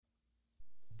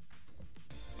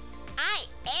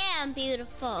am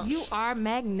beautiful. You are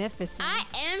magnificent. I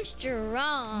am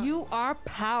strong. You are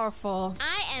powerful.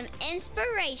 I am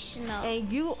inspirational. And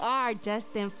you are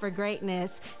destined for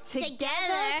greatness. Together,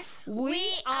 we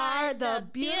are the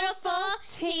Beautiful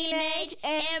Teenage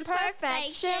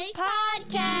Imperfection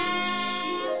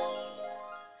Podcast.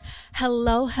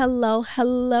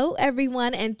 Hello,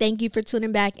 everyone, and thank you for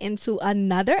tuning back into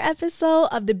another episode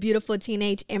of the Beautiful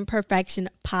Teenage Imperfection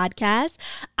Podcast.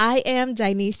 I am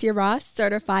Dionysia Ross,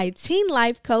 certified teen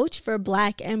life coach for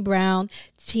Black and Brown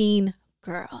teen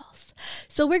girls.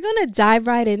 So we're going to dive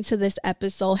right into this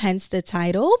episode, hence the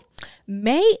title.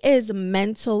 May is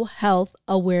Mental Health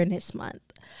Awareness Month.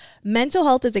 Mental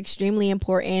health is extremely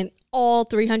important. All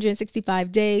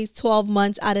 365 days, 12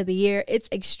 months out of the year, it's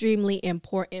extremely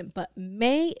important. But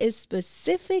May is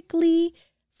specifically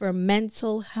for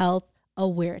mental health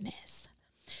awareness.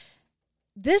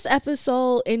 This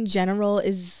episode in general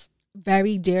is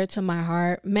very dear to my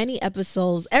heart. Every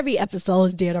episode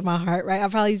is dear to my heart, right? I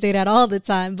probably say that all the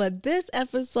time, but this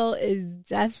episode is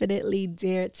definitely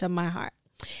dear to my heart.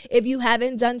 If you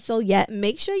haven't done so yet,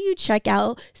 make sure you check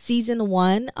out season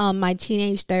 1, my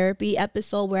teenage therapy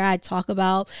episode, where I talk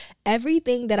about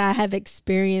everything that I have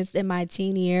experienced in my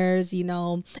teen years,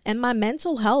 and my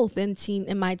mental health in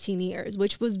my teen years,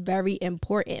 which was very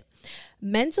important.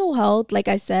 Mental health, like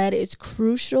I said, is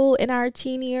crucial in our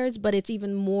teen years, but it's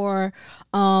even more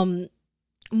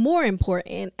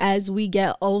important as we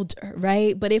get older,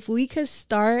 right? But if we could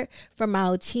start from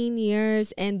our teen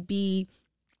years and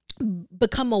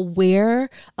become aware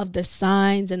of the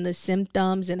signs and the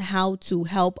symptoms and how to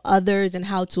help others and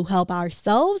how to help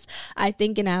ourselves, I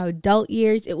think in our adult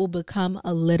years, it will become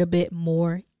a little bit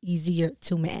more easier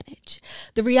to manage.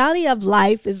 The reality of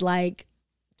life is like,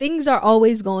 things are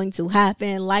always going to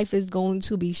happen. Life is going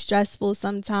to be stressful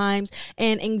sometimes,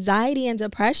 and anxiety and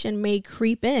depression may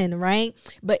creep in, right?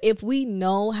 But if we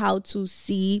know how to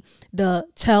see the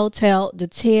telltale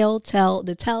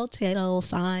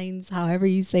signs, however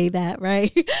you say that,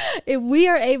 right? If we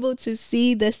are able to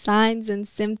see the signs and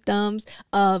symptoms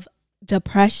of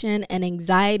depression and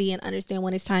anxiety and understand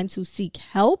when it's time to seek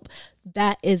help,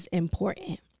 that is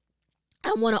important.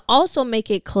 I want to also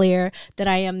make it clear that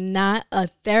I am not a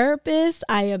therapist.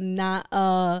 I am not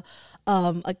a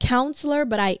counselor,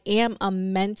 but I am a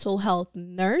mental health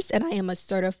nurse, and I am a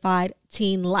certified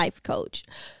teen life coach.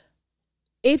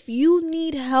 If you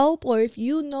need help, or if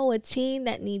you know a teen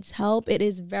that needs help, it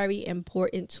is very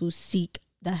important to seek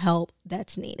the help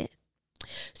that's needed.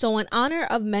 So in honor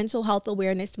of Mental Health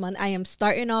Awareness Month, I am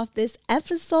starting off this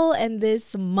episode and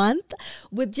this month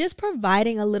with just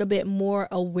providing a little bit more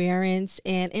awareness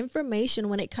and information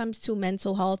when it comes to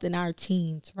mental health in our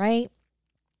teens, right?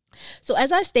 So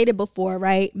as I stated before,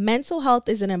 right, mental health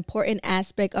is an important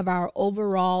aspect of our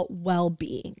overall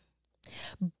well-being.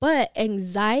 But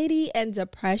anxiety and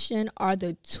depression are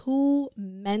the two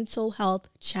mental health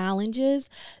challenges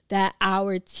that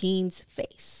our teens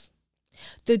face.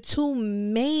 The two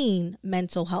main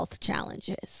mental health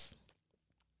challenges.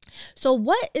 So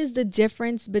what is the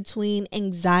difference between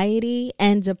anxiety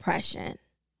and depression?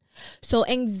 So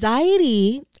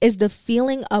anxiety is the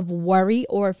feeling of worry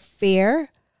or fear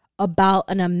about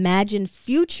an imagined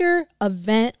future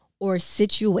event or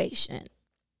situation.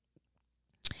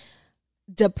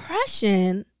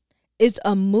 Depression is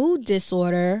a mood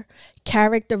disorder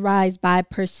characterized by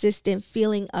persistent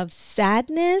feeling of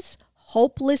sadness,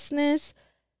 hopelessness,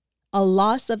 a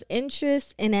loss of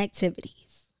interest in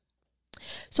activities.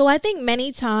 So I think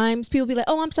many times people be like,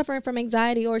 oh, I'm suffering from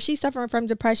anxiety, or she's suffering from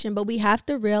depression. But we have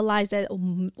to realize that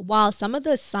while some of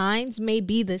the signs may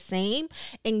be the same,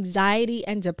 anxiety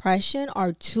and depression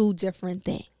are two different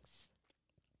things.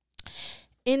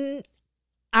 In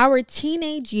our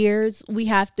teenage years, we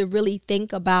have to really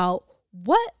think about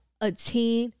what a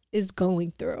teen is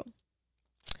going through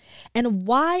and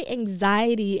why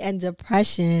anxiety and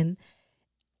depression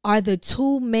are the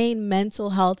two main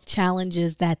mental health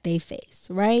challenges that they face,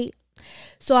 right?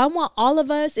 So I want all of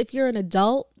us, if you're an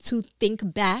adult, to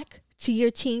think back to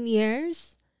your teen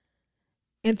years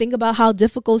and think about how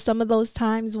difficult some of those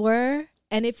times were.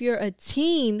 And if you're a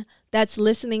teen that's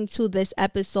listening to this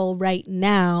episode right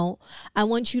now, I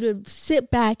want you to sit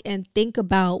back and think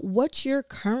about what you're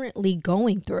currently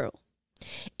going through.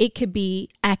 It could be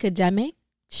academic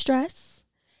stress.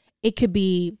 It could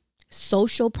be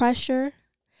social pressure.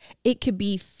 It could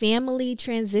be family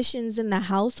transitions in the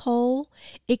household.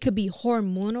 It could be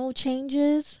hormonal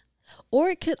changes, or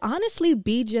it could honestly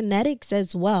be genetics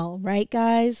as well, right,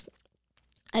 guys?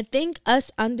 I think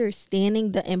us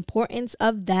understanding the importance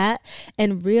of that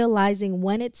and realizing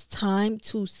when it's time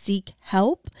to seek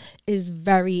help is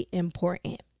very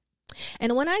important.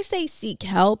 And when I say seek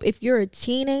help, if you're a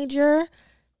teenager,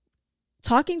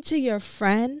 talking to your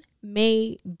friend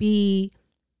may be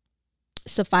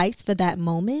suffice for that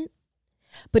moment.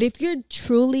 But if you're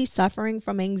truly suffering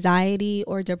from anxiety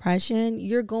or depression,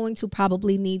 you're going to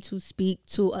probably need to speak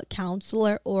to a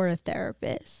counselor or a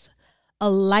therapist, a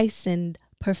licensed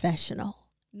professional,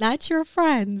 not your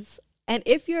friends. And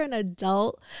if you're an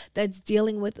adult that's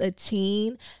dealing with a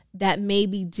teen that may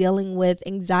be dealing with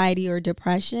anxiety or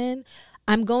depression,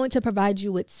 I'm going to provide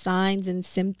you with signs and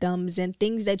symptoms and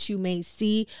things that you may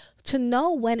see to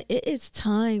know when it is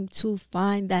time to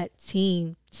find that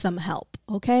teen some help,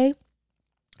 okay?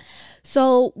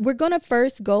 So we're going to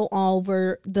first go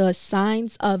over the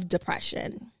signs of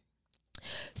depression.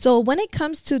 So when it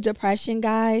comes to depression,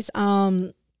 guys,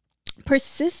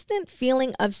 persistent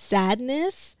feeling of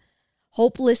sadness,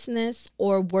 hopelessness,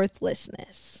 or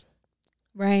worthlessness,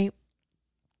 right?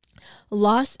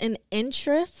 Loss in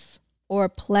interest or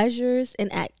pleasures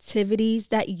in activities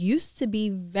that used to be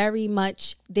very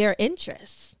much their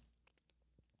interests.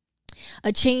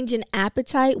 A change in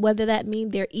appetite, whether that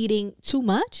means they're eating too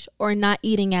much or not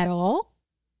eating at all.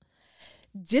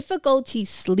 Difficulty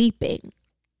sleeping.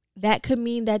 That could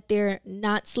mean that they're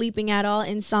not sleeping at all,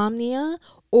 insomnia,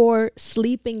 or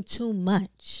sleeping too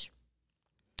much.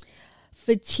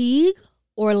 Fatigue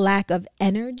or lack of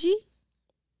energy.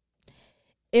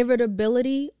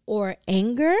 Irritability or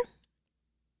anger.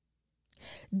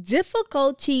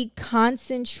 Difficulty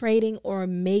concentrating or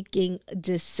making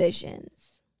decisions.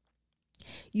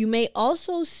 You may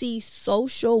also see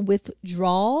social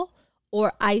withdrawal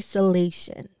or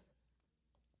isolation.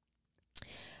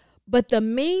 But the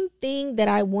main thing that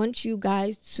I want you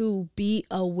guys to be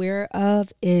aware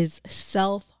of is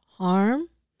self-harm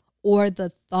or the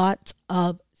thought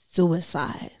of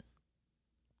suicide.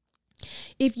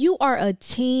 If you are a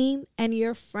teen and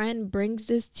your friend brings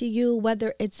this to you,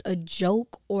 whether it's a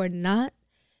joke or not,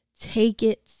 take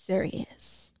it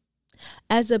serious.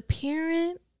 As a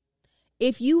parent,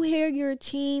 if you hear your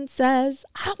teen says,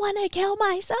 I want to kill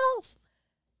myself,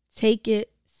 take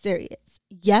it serious.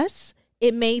 Yes,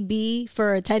 it may be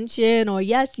for attention, or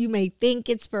yes, you may think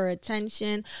it's for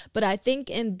attention. But I think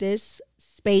in this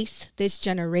space, this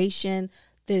generation,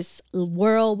 this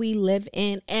world we live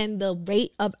in, and the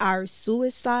rate of our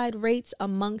suicide rates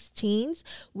amongst teens,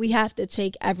 we have to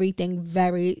take everything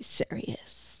very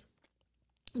serious.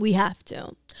 We have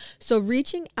to. So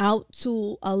reaching out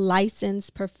to a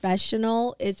licensed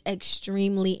professional is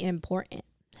extremely important.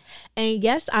 And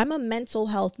yes, I'm a mental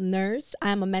health nurse.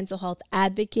 I'm a mental health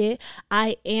advocate.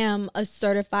 I am a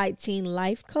certified teen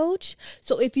life coach.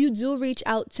 So if you do reach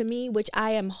out to me, which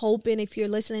I am hoping if you're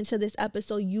listening to this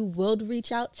episode, you will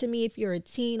reach out to me if you're a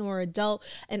teen or adult,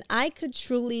 and I could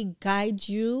truly guide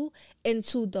you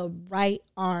into the right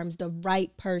arms, the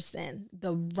right person,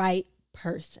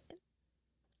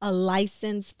 a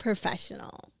licensed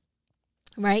professional.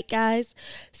 Right, guys?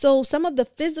 So some of the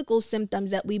physical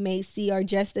symptoms that we may see are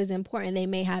just as important. They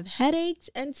may have headaches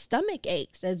and stomach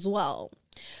aches as well.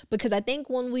 Because I think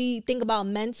when we think about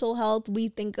mental health, we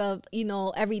think of,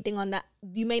 everything on that.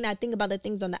 You may not think about the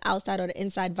things on the outside or the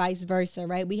inside, vice versa,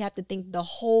 right? We have to think the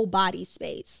whole body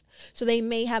space. So they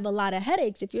may have a lot of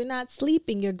headaches. If you're not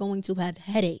sleeping, you're going to have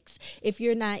headaches. If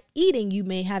you're not eating, you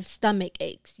may have stomach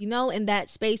aches. In that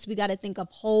space, we got to think of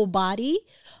whole body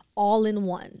all in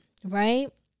one. Right?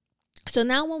 So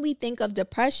now when we think of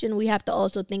depression, we have to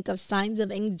also think of signs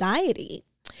of anxiety.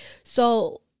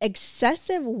 So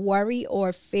excessive worry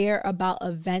or fear about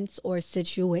events or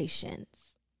situations.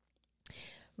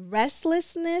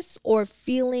 Restlessness or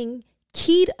feeling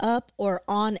keyed up or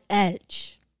on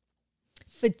edge.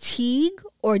 Fatigue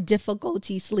or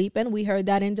difficulty sleeping. We heard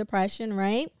that in depression,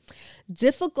 right?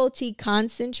 Difficulty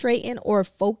concentrating or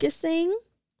focusing.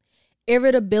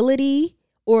 Irritability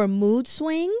or mood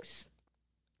swings.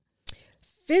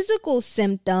 Physical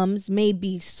symptoms may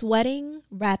be sweating,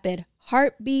 rapid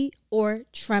heartbeat, or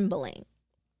trembling.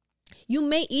 You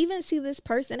may even see this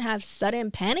person have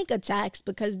sudden panic attacks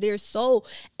because they're so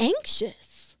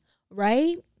anxious,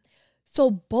 right? So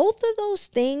both of those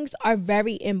things are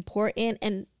very important,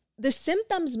 and the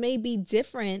symptoms may be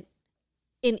different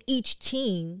in each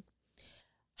teen.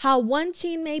 How one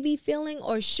teen may be feeling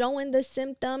or showing the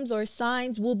symptoms or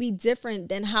signs will be different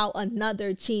than how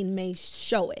another teen may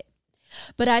show it.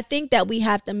 But I think that we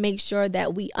have to make sure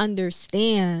that we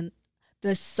understand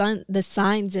the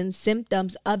signs and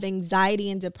symptoms of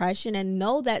anxiety and depression, and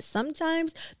know that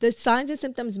sometimes the signs and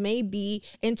symptoms may be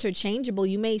interchangeable.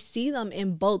 You may see them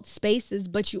in both spaces,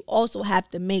 but you also have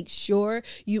to make sure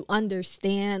you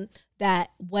understand that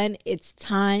when it's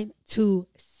time to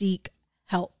seek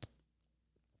help.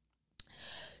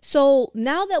 So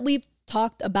now that we've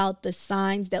talked about the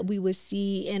signs that we would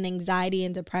see in anxiety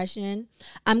and depression,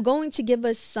 I'm going to give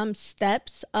us some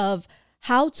steps of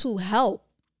how to help,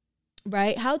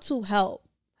 right? How to help.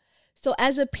 So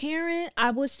as a parent,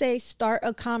 I would say start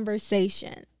a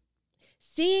conversation.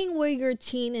 Seeing where your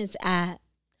teen is at,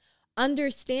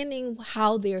 understanding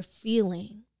how they're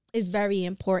feeling is very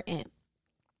important.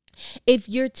 If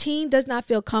your teen does not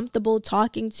feel comfortable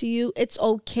talking to you, it's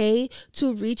okay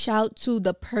to reach out to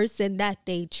the person that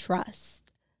they trust.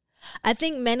 I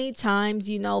think many times,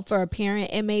 for a parent,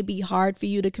 it may be hard for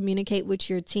you to communicate with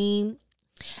your teen,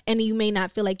 and you may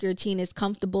not feel like your teen is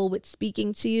comfortable with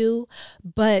speaking to you,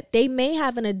 but they may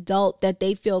have an adult that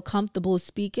they feel comfortable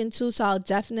speaking to. So I'll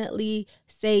definitely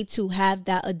say to have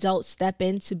that adult step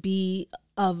in to be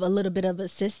of a little bit of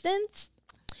assistance.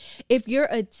 If you're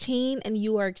a teen and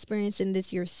you are experiencing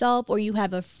this yourself, or you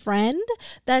have a friend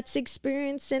that's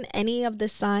experiencing any of the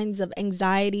signs of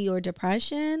anxiety or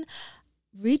depression,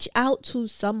 reach out to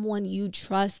someone you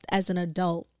trust as an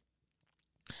adult.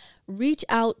 Reach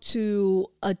out to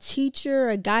a teacher,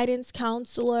 a guidance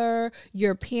counselor,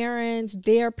 your parents,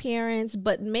 their parents,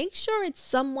 but make sure it's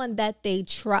someone that they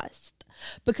trust,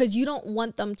 because you don't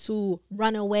want them to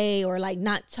run away or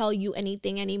not tell you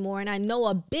anything anymore. And I know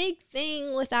a big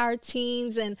thing with our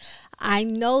teens, and I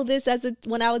know this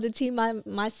when I was a teen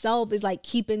myself, is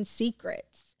keeping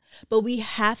secrets. But we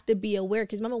have to be aware,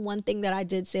 because remember one thing that I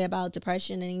did say about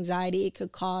depression and anxiety, it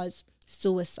could cause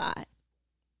suicide.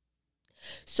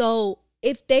 So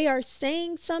if they are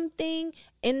saying something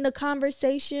in the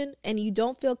conversation and you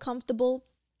don't feel comfortable,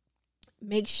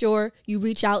 make sure you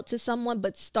reach out to someone,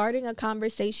 but starting a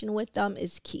conversation with them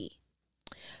is key,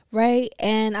 right?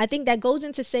 And I think that goes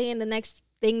into saying the next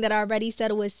thing that I already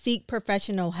said was seek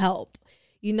professional help.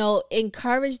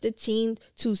 Encourage the teen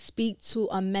to speak to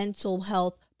a mental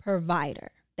health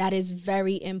provider. That is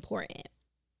very important.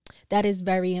 That is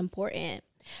very important.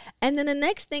 And then the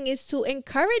next thing is to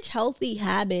encourage healthy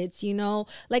habits.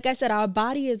 Like I said, our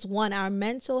body is one. Our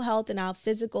mental health and our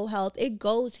physical health, it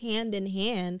goes hand in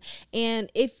hand.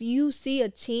 And if you see a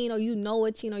teen, or you know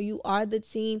a teen, or you are the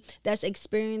teen that's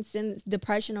experiencing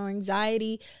depression or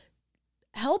anxiety,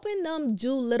 helping them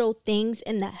do little things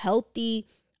in the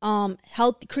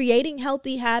creating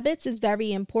healthy habits is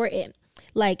very important.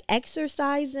 Like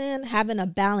exercising, having a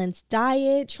balanced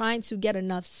diet, trying to get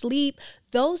enough sleep.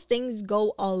 Those things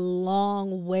go a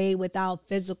long way with our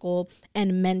physical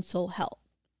and mental health.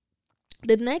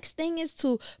 The next thing is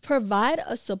to provide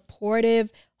a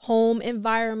supportive home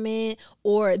environment,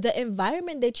 or the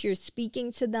environment that you're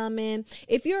speaking to them in.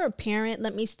 If you're a parent,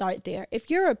 let me start there. If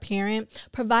you're a parent,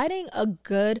 providing a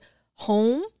good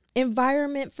home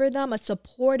environment for them, a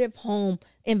supportive home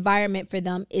environment for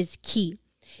them is key.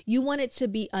 You want it to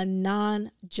be a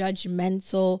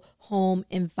non-judgmental home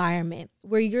environment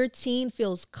where your teen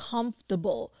feels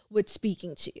comfortable with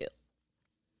speaking to you.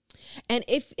 And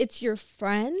if it's your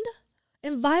friend,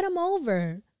 invite them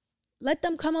over. Let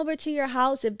them come over to your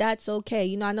house if that's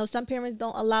okay. I know some parents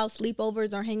don't allow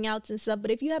sleepovers or hangouts and stuff,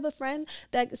 but if you have a friend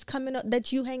that's coming up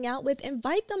that you hang out with,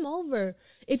 invite them over.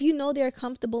 If you know they're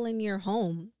comfortable in your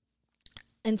home,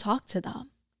 and talk to them.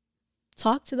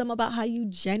 Talk to them about how you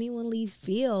genuinely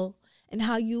feel and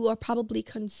how you are probably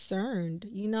concerned,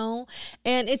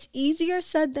 And it's easier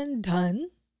said than done,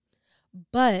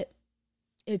 but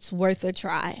it's worth a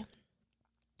try.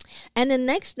 And the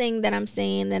next thing that I'm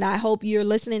saying, that I hope you're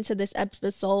listening to this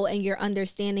episode and you're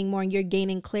understanding more and you're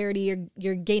gaining clarity,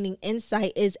 you're gaining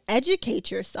insight, is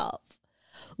educate yourself.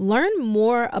 Learn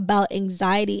more about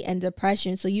anxiety and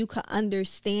depression so you can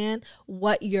understand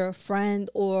what your friend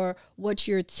or what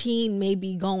your teen may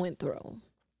be going through.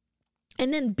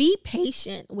 And then be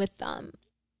patient with them.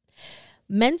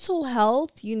 Mental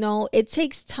health, it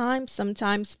takes time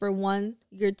sometimes for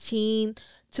your teen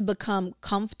to become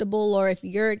comfortable, or if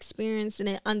you're experiencing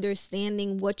it,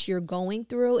 understanding what you're going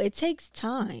through, it takes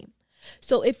time.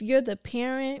 So if you're the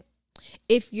parent,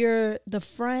 if you're the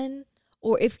friend,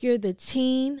 or if you're the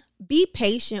teen, be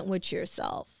patient with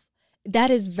yourself. That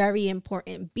is very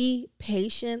important. Be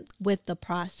patient with the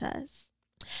process.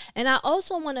 And I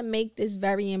also want to make this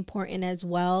very important as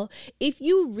well. If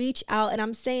you reach out, and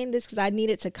I'm saying this because I need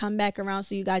it to come back around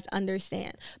so you guys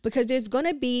understand, because there's going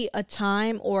to be a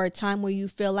time where you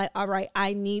feel like, all right,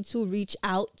 I need to reach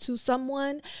out to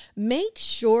someone. Make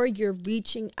sure you're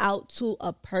reaching out to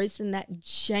a person that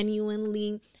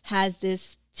genuinely has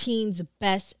this teen's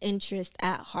best interest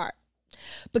at heart.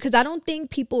 Because I don't think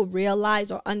people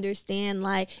realize or understand,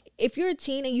 like, if you're a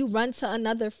teen and you run to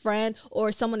another friend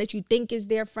or someone that you think is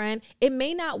their friend, it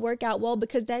may not work out well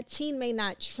because that teen may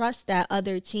not trust that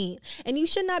other teen. And you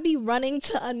should not be running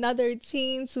to another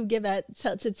teen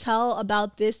to tell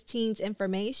about this teen's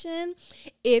information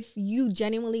if you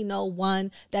genuinely know,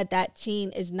 one, that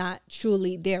teen is not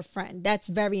truly their friend. That's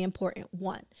very important.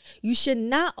 One, you should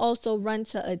not also run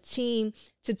to a teen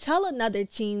to tell another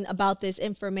teen about this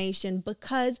information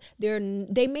because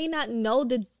they may not know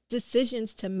the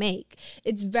decisions to make.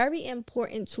 It's very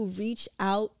important to reach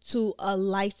out to a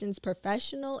licensed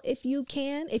professional if you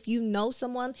can. If you know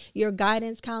someone, your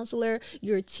guidance counselor,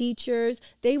 your teachers,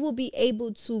 they will be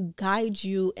able to guide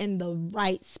you in the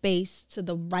right space to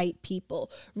the right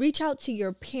people. Reach out to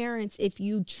your parents if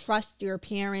you trust your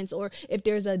parents, or if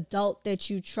there's an adult that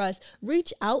you trust,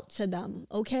 reach out to them,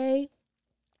 okay?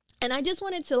 And I just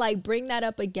wanted to bring that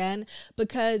up again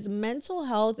because mental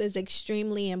health is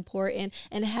extremely important,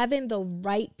 and having the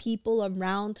right people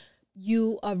around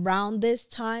you around this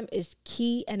time is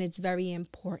key, and it's very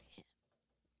important.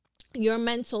 Your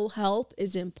mental health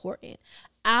is important.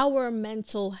 Our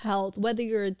mental health, whether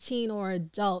you're a teen or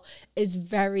adult, is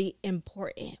very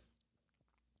important.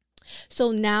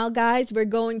 So now, guys, we're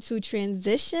going to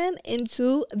transition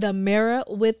into the Mirror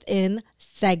Within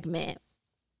segment.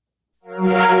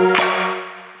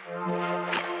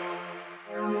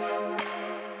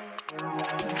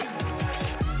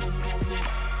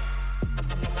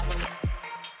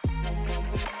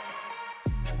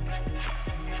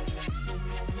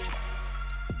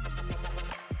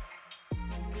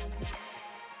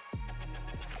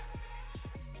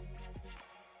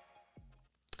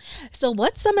 So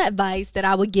what's some advice that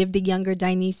I would give the younger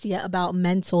Dionysia about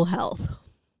mental health?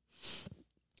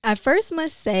 I first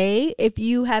must say, if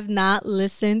you have not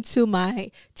listened to my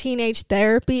teenage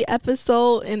therapy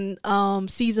episode in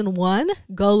season 1,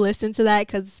 go listen to that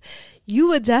because you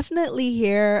would definitely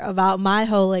hear about my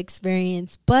whole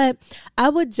experience. But I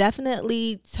would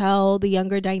definitely tell the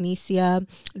younger Dionysia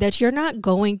that you're not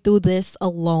going through this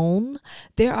alone.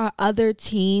 There are other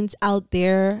teens out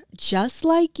there just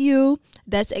like you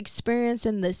that's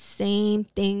experiencing the same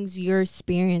things you're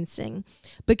experiencing,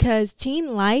 because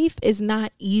teen life is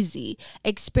not easy.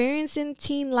 Experiencing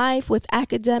teen life with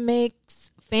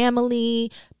academics,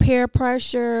 family, peer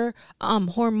pressure,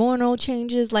 hormonal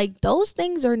changes, those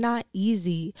things are not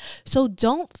easy. So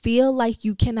don't feel like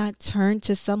you cannot turn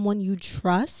to someone you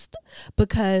trust,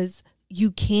 because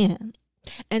you can.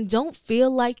 And don't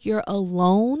feel like you're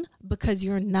alone, because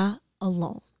you're not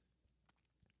alone.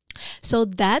 So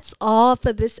that's all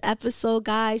for this episode,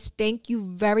 guys. Thank you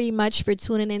very much for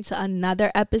tuning into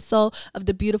another episode of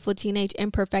the Beautiful Teenage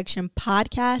Imperfection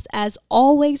podcast. As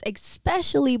always,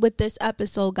 especially with this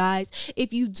episode, guys,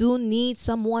 if you do need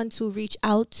someone to reach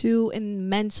out to in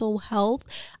mental health,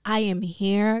 I am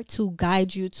here to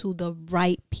guide you to the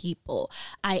right people.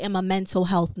 I am a mental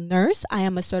health nurse. I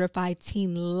am a certified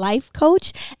teen life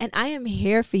coach, and I am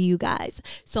here for you guys.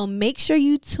 So make sure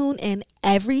you tune in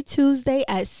every Tuesday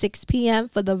at 6 p.m.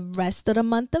 for the rest of the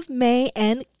month of May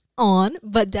and on,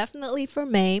 but definitely for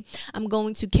May. I'm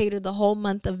going to cater the whole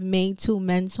month of May to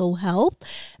mental health.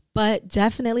 But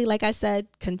definitely, like I said,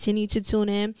 continue to tune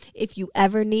in. If you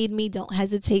ever need me, don't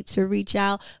hesitate to reach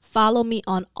out. Follow me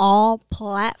on all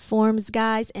platforms,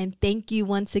 guys. And thank you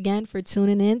once again for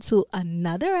tuning in to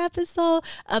another episode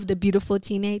of the Beautiful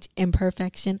Teenage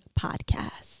Imperfection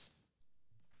podcast.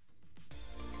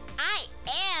 I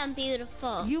am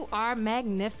beautiful. You are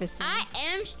magnificent. I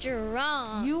am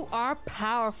strong. You are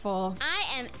powerful.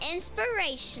 I am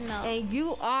inspirational. And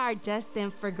you are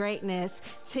destined for greatness.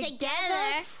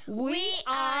 Together, we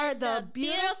are the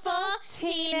Beautiful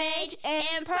Teenage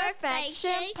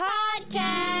Imperfection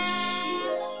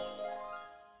Podcast.